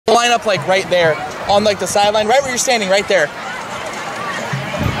line up like right there on like the sideline, right where you're standing, right there.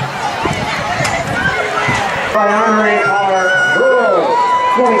 By honoring our girls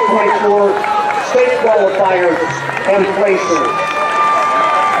 2024 state qualifiers and placers.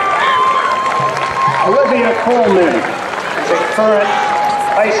 Olivia Coleman is a current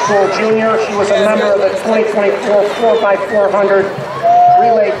high school junior. She was a member of the 2024 4x400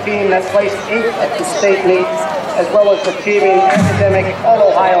 relay team that placed 8th at the state meet, as well as achieving academic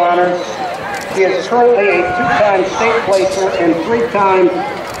All-Ohio honors. She is currently a 2-time state placer and 3-time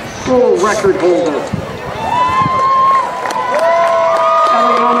school record holder.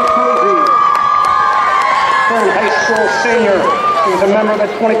 Eliana Cozy, current high school senior. She was a member of the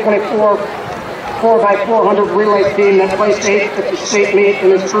 2024 4x400 relay team that placed 8th at the state meet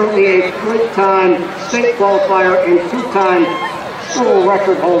and is currently a 3-time state qualifier and 2-time school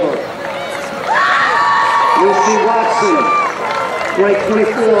record holder. Lucy Watson,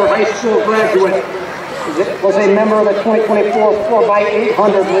 2024 high school graduate, was a member of the 2024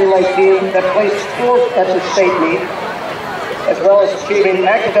 4x800 relay team that placed 4th at the state meet, as well as achieving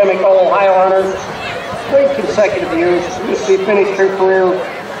academic All-Ohio honors 3 consecutive years. Lucy finished her career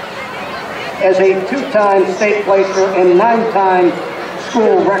as a 2-time state placer and 9-time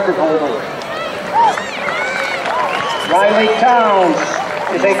school record holder. Riley Towns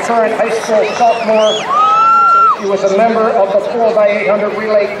is a current high school sophomore. She was a member of the 4x800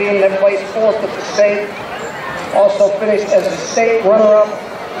 relay team that placed 4th at the state. Also finished as a state runner-up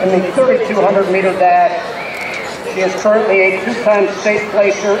in the 3,200 meter dash. She is currently a 2-time state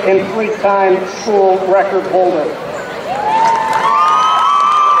placer and 3-time school record holder.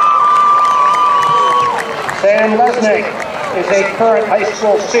 Sam Lesnick is a current high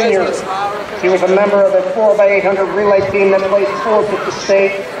school senior. She was a member of the 4x800 relay team that placed 4th at the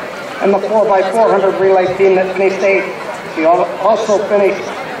state and the 4x400 relay team that finished 8th. She also finished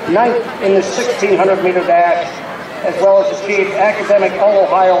 9th in the 1,600 meter dash, as well as achieved academic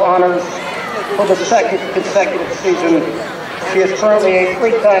All-Ohio honors for the 2nd consecutive season. She is currently a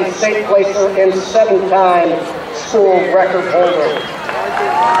 3-time state placer and 7-time school record holder.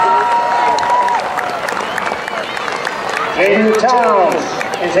 Jaden Towns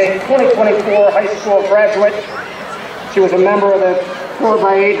is a 2024 high school graduate. She was a member of the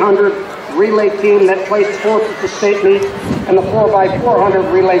 4x800 relay team that placed 4th at the state meet and the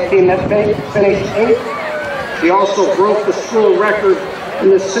 4x400 relay team that finished 8th. She also broke the school record in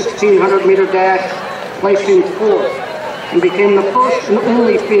the 1,600 meter dash, placing 4th, and became the first and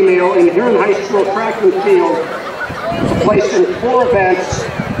only female in Huron High School track and field to place in 4 events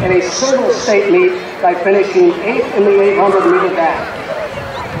in a single state meet by finishing 8th in the 800 meter dash.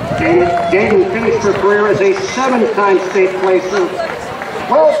 Jaden finished her career as a 7-time state placer,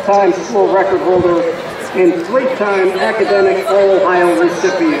 12-time school record holder, and 3-time academic All-Ohio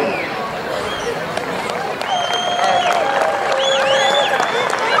recipient.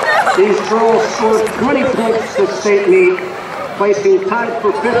 These girls scored 20 points at the state meet, placing tied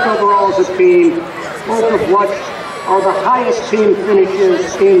for 5th overall as a team, both of which are the highest team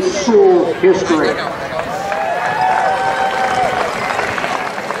finishes in school history.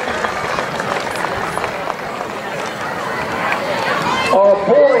 Our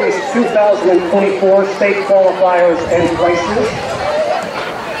boys 2024 state qualifiers and places.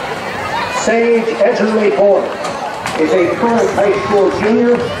 Sage Edgerly Boyd is a current high school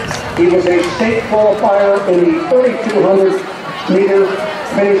junior. He was a state qualifier in the 3,200 meter,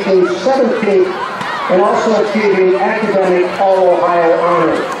 finishing 17th and also achieving academic All-Ohio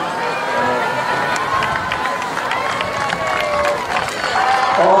honors.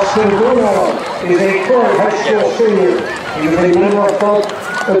 Austin Bruno is a current high school senior. He was a member of both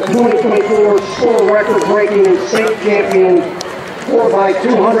the 2024 school record-breaking and state champion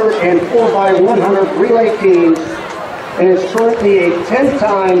 4x200 and 4x100 relay teams, and is currently a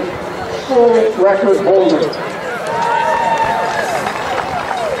 10-time school record holder.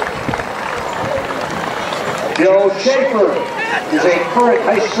 Joe Schaefer is a current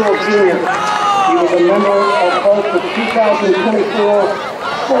high school junior. He was a member of both the 2024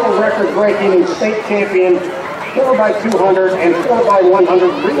 school record-breaking and state champion 4x200 and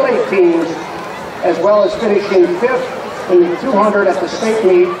 4x100 relay teams, as well as finishing 5th in the 200 at the state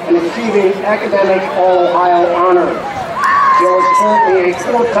meet and achieving academic All-Ohio honor. Joe is currently a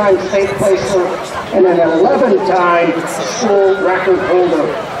 4-time state placer and an 11-time school record holder.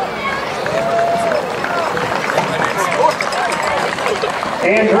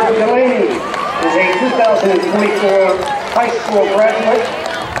 Andrew Delaney is a 2024 high school graduate.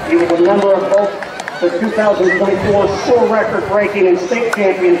 He was a member of both the 2024 school record-breaking and state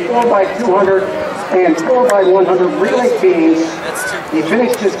champion 4x200 and 4x100 relay teams, He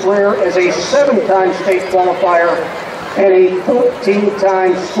finished his career as a 7-time state qualifier and a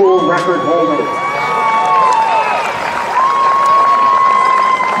 14-time school record holder.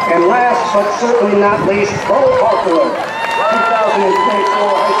 And last but certainly not least, Bo Buffalo, 2024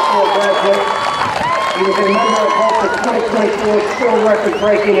 high school graduate. He was a member of both the 2024 school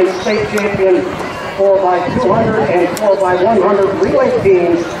record-breaking and state champion 4x200 and 4x100 relay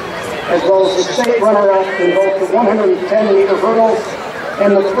teams, as well as the state runner-up in both the 110-meter hurdles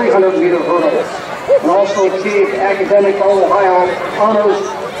and the 300-meter hurdles, and also achieved academic Ohio honors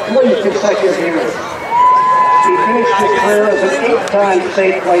 3 consecutive years. He finished his career as an 8-time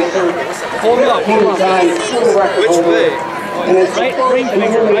state placer, 15-time school record holder, and is the first and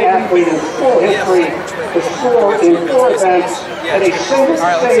only athlete in school history to score in 4 events at a single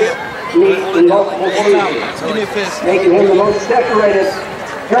state meet in multiple seasons, making him the most decorated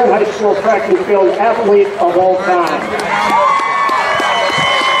Tarrant High School track and field athlete of all time.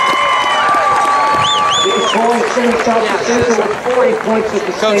 He scoring finished out the season with 40 points at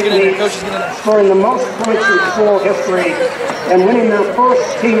the state meet, scoring the most points in school history, and winning their first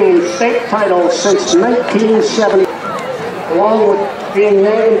team state title since 1970, along with being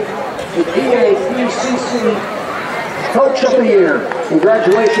named the PAPCC Coach of the Year.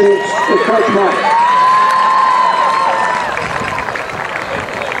 Congratulations to Coach Mike.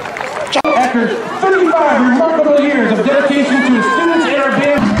 After 35 remarkable years of dedication to his students and our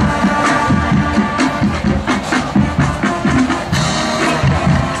band.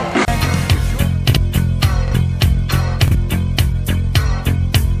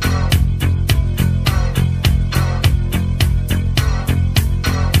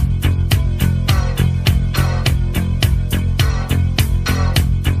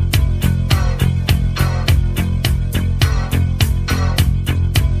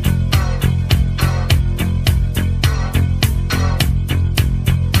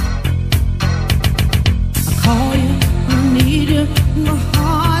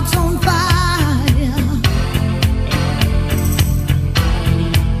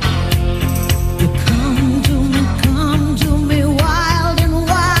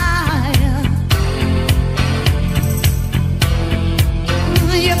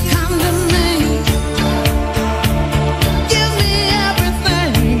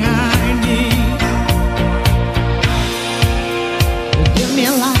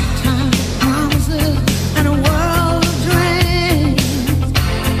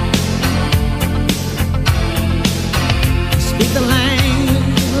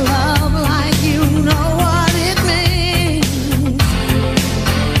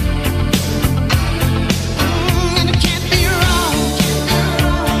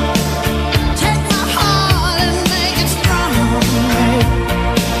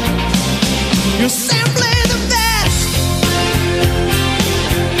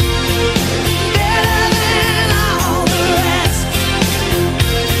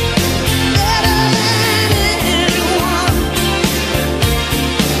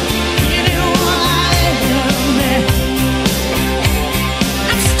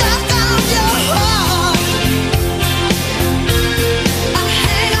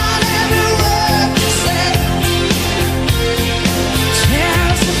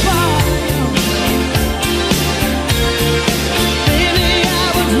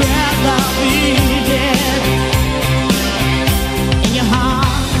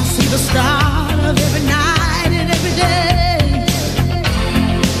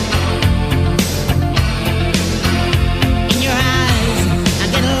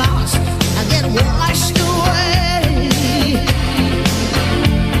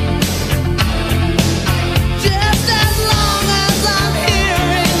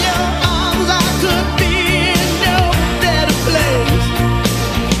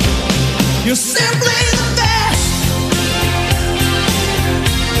 You simply